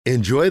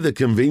Enjoy the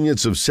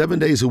convenience of 7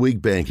 days a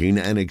week banking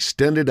and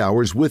extended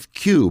hours with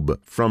Cube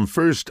from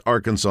First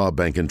Arkansas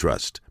Bank and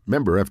Trust.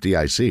 Member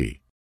FDIC.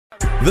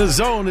 The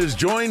Zone is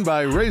joined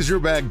by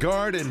Razorback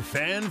guard and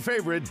fan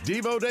favorite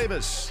Devo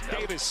Davis.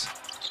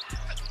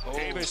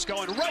 Davis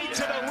going right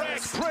to the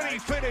rack. Pretty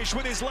finish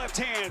with his left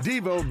hand.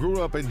 Devo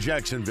grew up in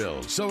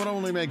Jacksonville, so it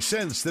only makes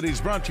sense that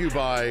he's brought to you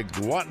by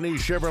Gwatney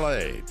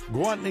Chevrolet.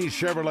 Gwatney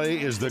Chevrolet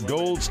is the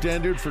gold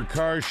standard for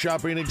car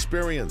shopping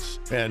experience,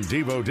 and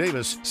Devo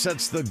Davis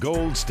sets the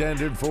gold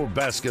standard for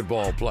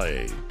basketball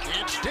play.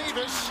 It's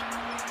Davis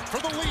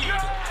for the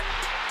lead.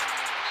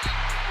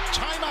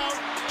 Timeout,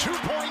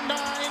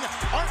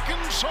 2.9,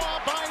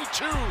 Arkansas by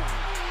 2.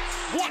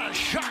 What a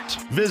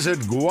shot! Visit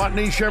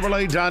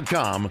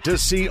GwatneyChevrolet.com to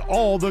see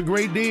all the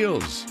great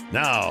deals.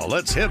 Now,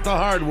 let's hit the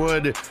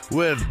hardwood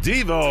with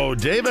Devo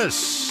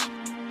Davis.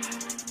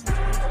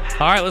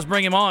 All right, let's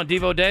bring him on.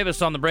 Devo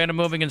Davis on the Brandon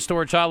Moving and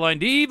Storage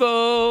Hotline.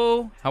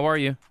 Devo, how are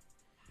you?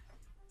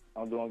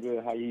 I'm doing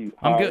good. How you?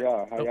 I'm good.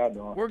 How y'all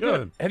doing? We're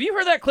good. Have you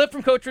heard that clip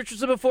from Coach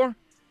Richardson before?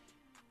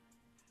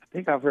 I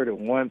think I've heard it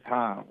one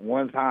time,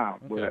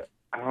 but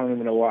I don't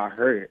even know why I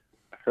heard it.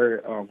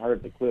 Heard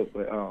the clip,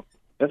 but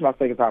that's my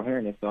second time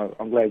hearing it, so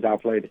I'm glad y'all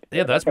played it.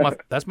 Yeah,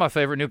 that's my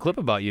favorite new clip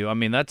about you. I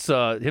mean, that's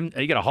him.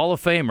 You got a Hall of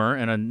Famer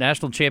and a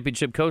national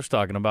championship coach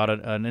talking about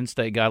an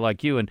in-state guy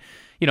like you. And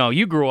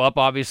you grew up,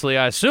 obviously,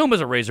 I assume,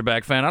 as a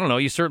Razorback fan. I don't know.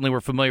 You certainly were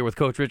familiar with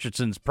Coach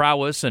Richardson's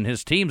prowess and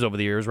his teams over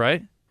the years,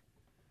 right?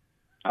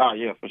 Oh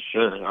yeah, for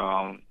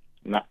sure.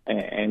 Not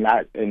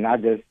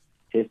just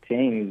his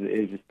teams.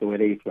 It's just the way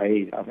they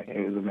played. I mean,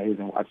 it was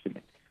amazing watching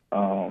it.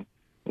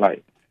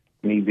 Like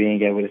me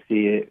being able to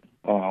see it.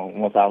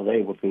 Once I was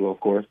able to,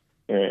 of course,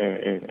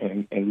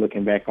 and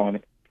looking back on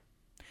it.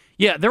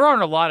 Yeah, there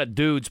aren't a lot of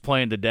dudes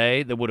playing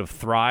today that would have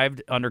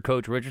thrived under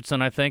Coach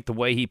Richardson, I think, the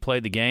way he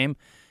played the game.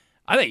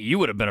 I think you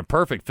would have been a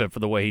perfect fit for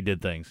the way he did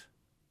things.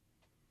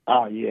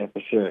 Oh, yeah,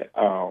 for sure.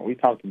 We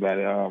talked about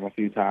it a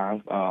few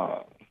times,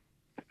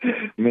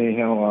 me and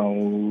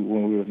him,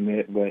 when we were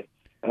met. But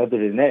other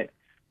than that,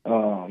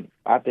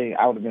 I think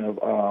I would have been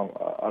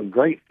a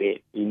great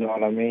fit. You know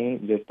what I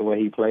mean? Just the way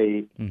he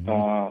played.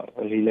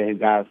 Mm-hmm. He let his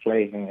guys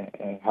play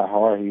and how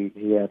hard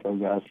he had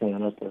those guys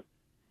playing up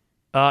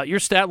there. Your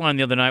stat line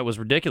the other night was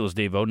ridiculous,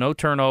 Devo. No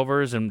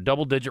turnovers and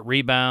double-digit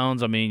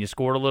rebounds. I mean, you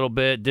scored a little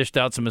bit, dished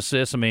out some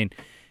assists. I mean,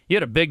 you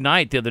had a big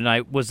night the other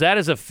night. Was that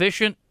as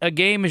efficient a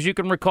game as you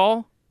can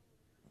recall?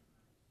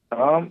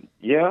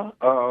 Yeah.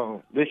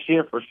 This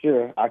year for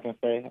sure, I can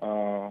say.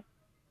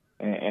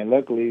 And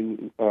luckily,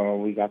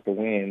 we got the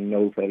win.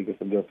 We played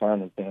against a good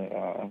opponent.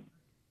 And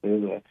it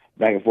was a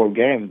back-and-forth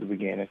game at the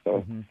beginning.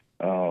 So,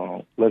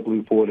 luckily,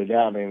 we pulled it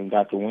out and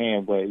got the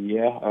win. But,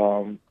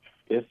 yeah,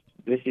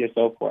 this year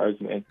so far has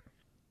been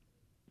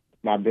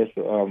my best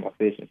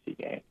efficiency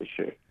game for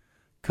sure.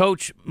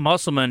 Coach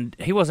Musselman,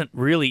 he wasn't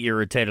really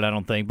irritated, I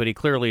don't think, but he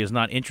clearly is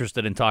not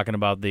interested in talking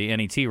about the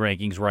NET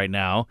rankings right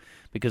now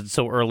because it's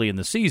so early in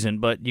the season.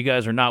 But you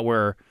guys are not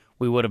where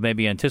we would have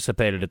maybe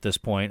anticipated at this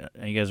point.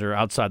 You guys are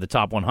outside the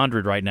top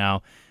 100 right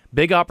now.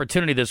 Big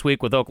opportunity this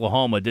week with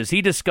Oklahoma. Does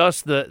he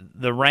discuss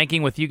the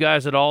ranking with you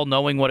guys at all,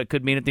 knowing what it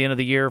could mean at the end of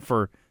the year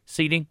for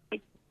seeding?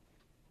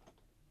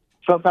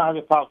 Sometimes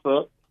it pops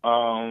up,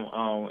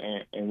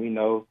 and we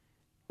know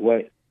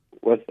what's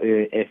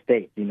at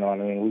stake. You know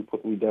what I mean?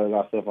 We dug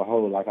ourselves a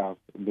hole, like I've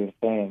been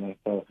saying, and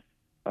so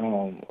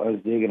us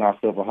digging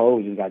ourselves a hole,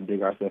 we just got to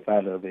dig ourselves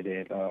out of it.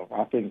 And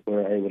I think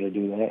we're able to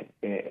do that.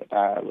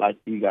 And like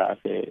you guys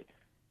said,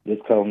 this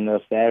coming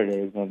up Saturday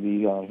is going to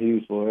be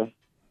huge for us,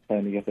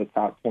 playing against the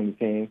top 20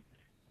 team.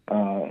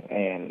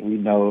 And we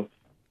know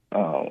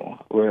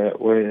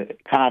we're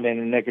kind of in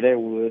the neck of their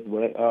woods,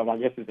 but I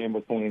guess it's in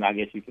between, I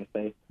guess you can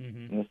say.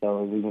 Mm-hmm. And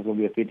so we're going to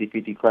be a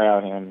 50-50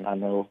 crowd, and I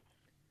know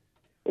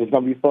it's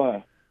going to be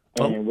fun.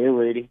 And we're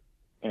ready,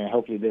 and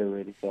hopefully they're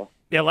ready. So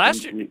yeah,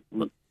 last year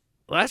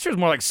was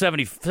more like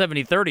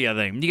 70-30, I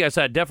think. You guys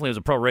had definitely was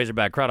a pro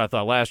Razorback crowd, I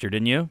thought, last year,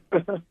 didn't you?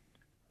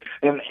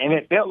 and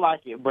it felt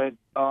like it, but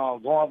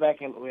going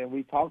back and when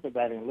we talked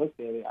about it and looked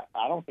at it,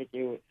 I don't think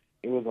it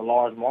was a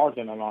large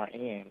margin on our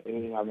end.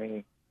 I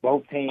mean,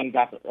 both teams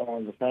got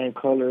the same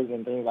colors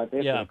and things like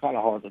that, so it's kind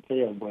of hard to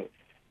tell. But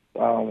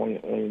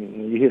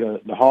when you hear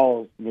the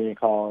halls being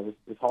called,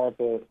 it's hard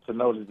to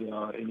notice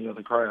any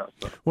other crowds.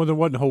 So. Well, there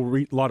wasn't a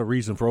whole lot of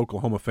reason for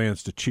Oklahoma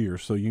fans to cheer,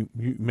 so you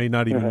may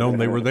not even known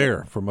they were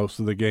there for most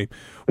of the game.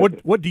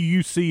 What do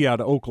you see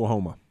out of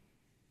Oklahoma?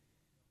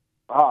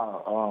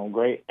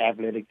 Great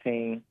athletic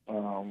team,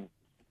 and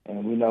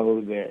we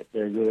know that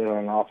they're good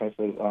on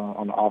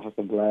the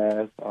offensive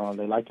glass.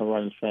 They like to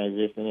run in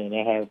transition, and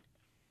they have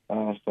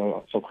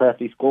some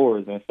crafty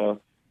scores, and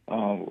so.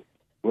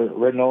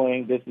 We're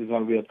knowing this is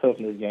going to be a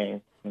toughness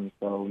game, and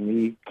so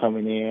me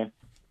coming in,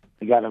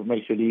 we got to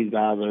make sure these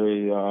guys are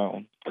ready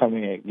to come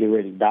in and get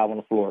ready to dive on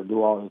the floor,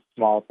 do all the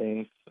small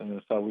things,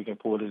 and so we can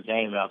pull this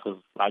game out because,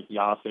 like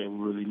y'all said, we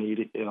really need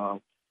it,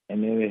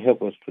 and then it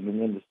helped us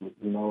tremendously.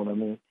 You know what I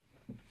mean?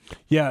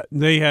 Yeah,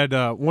 they had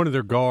one of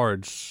their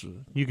guards.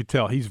 You could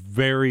tell he's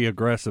very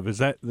aggressive. Is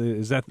that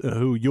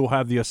who you'll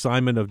have the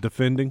assignment of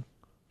defending?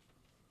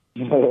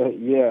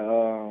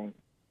 Yeah,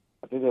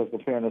 I think they was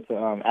comparing it to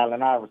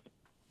Allen Iverson.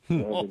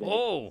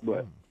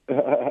 But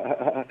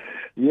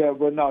yeah,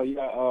 but no,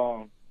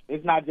 yeah,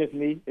 it's not just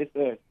me. It's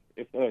us.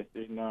 It's us.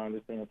 You know,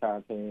 this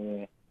entire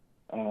team.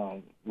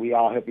 We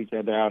all help each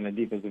other out in the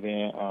defensive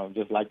end,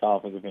 just like the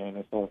offensive end,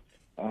 and so.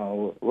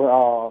 We're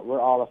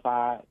all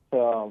assigned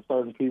to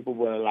certain people,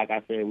 but like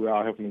I said, we're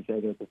all helping each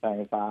other at the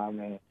same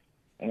time,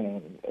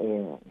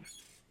 and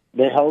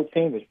their whole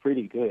team is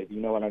pretty good. You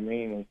know what I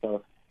mean? And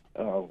so,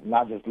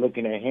 not just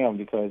looking at him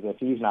because if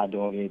he's not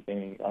doing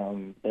anything,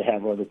 they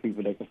have other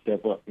people that can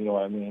step up. You know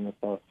what I mean? And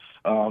so,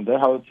 their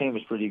whole team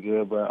is pretty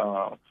good,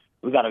 but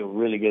we got a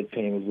really good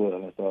team as well.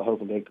 And so,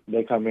 hopefully,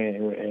 they come in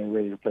and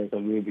ready to play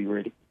because we'll be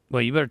ready.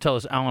 Well, you better tell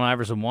us Allen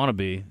Iverson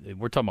wannabe.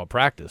 We're talking about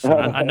practice.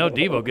 I know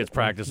Devo gets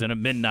practice in at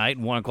midnight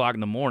and 1 o'clock in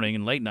the morning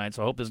and late night,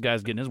 so I hope this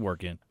guy's getting his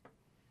work in.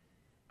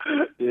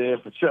 Yeah,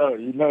 for sure.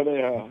 You know they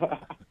are.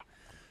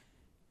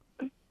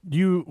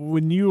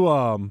 When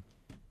you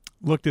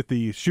looked at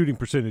the shooting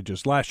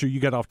percentages, last year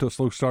you got off to a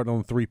slow start on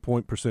the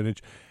 3-point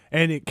percentage,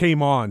 and it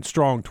came on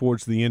strong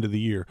towards the end of the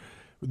year.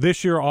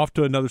 This year, off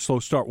to another slow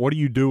start. What are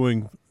you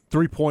doing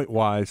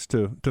 3-point-wise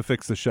to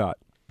fix the shot?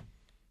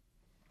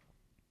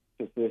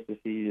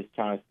 Consistency, just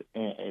trying to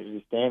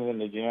just staying in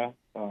the gym.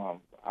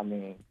 I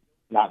mean,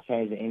 not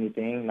changing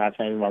anything, not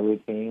changing my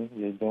routine,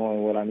 just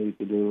doing what I need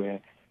to do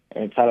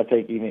and try to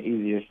take even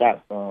easier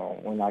shots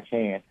when I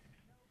can.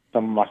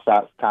 Some of my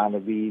shots kind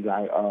of be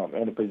like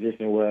in a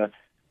position where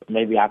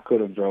maybe I could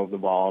have drove the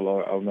ball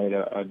or made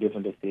a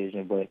different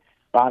decision, but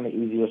finding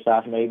easier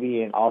shots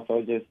maybe, and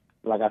also just,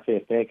 like I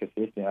said, staying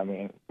consistent. I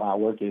mean, my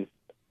work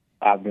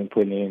I've been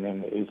putting in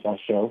and it's on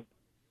show.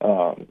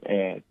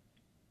 And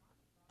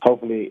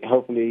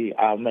Hopefully,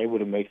 I'm able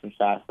to make some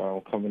shots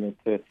coming into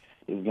this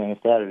game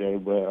Saturday.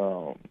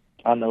 But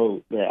I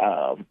know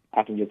that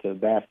I can get to the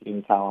basket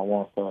anytime I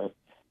want. So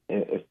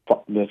if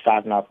the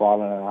shot's not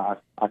falling,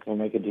 I can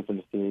make a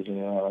different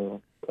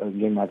decision,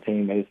 get my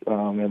teammates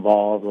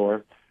involved,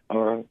 or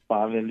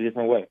find it in a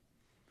different way.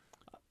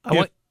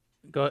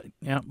 Go ahead.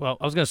 Yeah, well,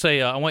 I was going to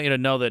say, I want you to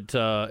know that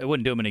it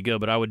wouldn't do him any good,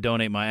 but I would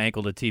donate my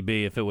ankle to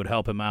TB if it would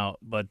help him out.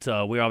 But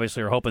we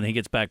obviously are hoping he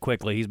gets back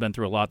quickly. He's been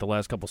through a lot the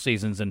last couple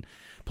seasons and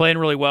playing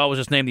really well. Was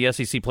just named the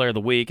SEC Player of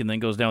the Week and then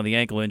goes down with the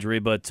ankle injury.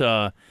 But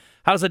how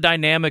does the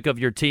dynamic of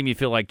your team, you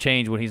feel like,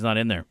 change when he's not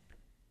in there?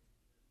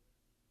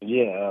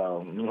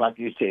 Yeah, like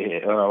you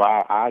said,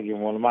 I get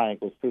one of my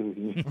ankles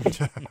too.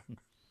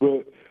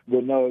 but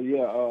no,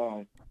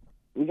 yeah.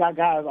 We got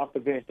guys off the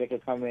bench that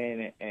can come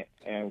in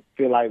and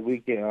feel like we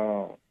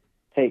can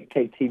take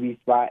TB's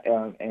spot,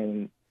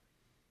 and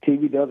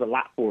TB does a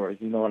lot for us,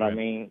 you know what I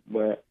mean?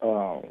 But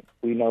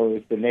we know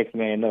it's the next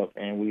man up,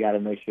 and we got to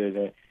make sure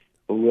that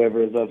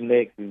whoever is up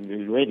next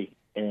is ready,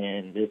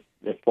 and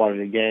that's part of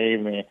the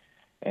game,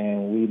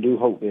 and we do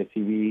hope that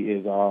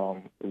TB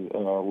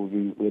will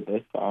be with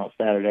us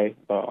Saturday.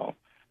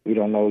 We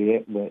don't know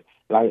yet, but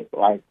like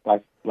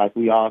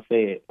we all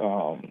said.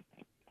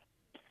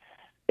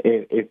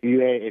 If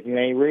you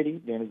ain't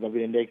ready, then it's gonna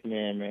be the next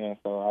man.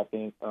 So I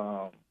think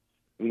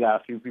we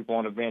got a few people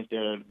on the bench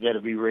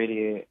that'll be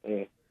ready,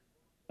 and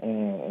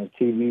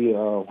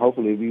TB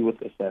hopefully be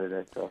with us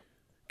Saturday. So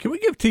can we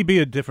give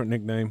TB a different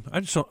nickname? I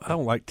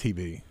don't like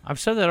TB. I've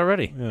said that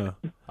already. Yeah.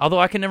 Although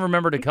I can never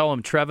remember to call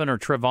him Trevin or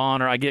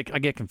Trevon, or I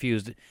get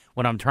confused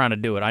when I'm trying to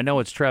do it. I know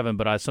it's Trevin,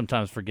 but I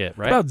sometimes forget.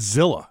 Right? What about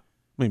Zilla?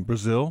 I mean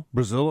Brazil,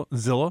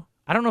 Zilla.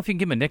 I don't know if you can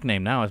give him a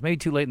nickname now. It's maybe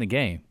too late in the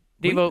game.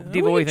 Devo, what do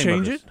you think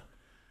change about it? this?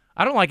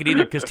 I don't like it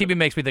either because TB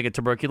makes me think of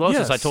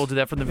tuberculosis. Yes. I told you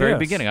that from the very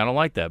beginning. I don't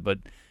like that. But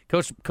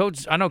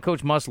Coach, I know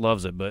Coach Muss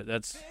loves it, but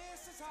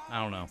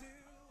I don't know.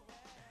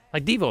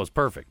 Like Devo is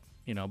perfect,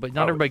 but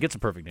not everybody gets a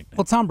perfect nickname.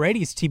 Well, Tom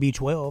Brady's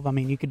TB12. I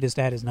mean, you could just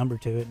add his number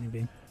to it and it'd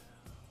be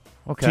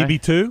okay.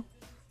 TB2?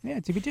 Yeah,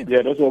 TB2.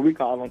 Yeah, that's what we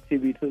call him,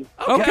 TB2.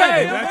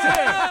 Okay, that's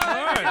it.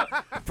 All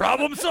right.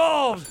 Problem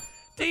solved.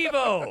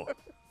 Devo,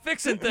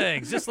 fixing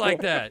things just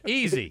like that.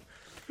 Easy.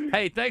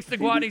 Hey, thanks to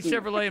Gwatney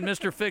Chevrolet and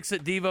Mr.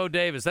 Fix-It, Devo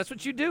Davis. That's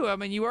what you do. I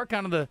mean, you are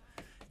kind of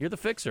you're the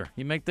fixer.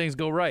 You make things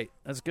go right.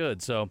 That's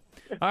good. So,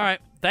 all right,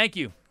 thank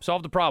you.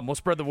 Solved the problem. We'll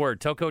spread the word.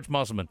 Tell Coach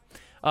Musselman.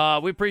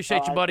 We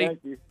appreciate you, buddy. Thank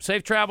you.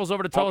 Safe travels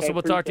over to Tulsa.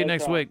 We'll talk to you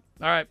next week.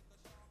 All right.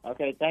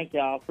 Okay, thank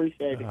y'all.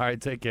 Appreciate it. All right,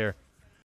 take care.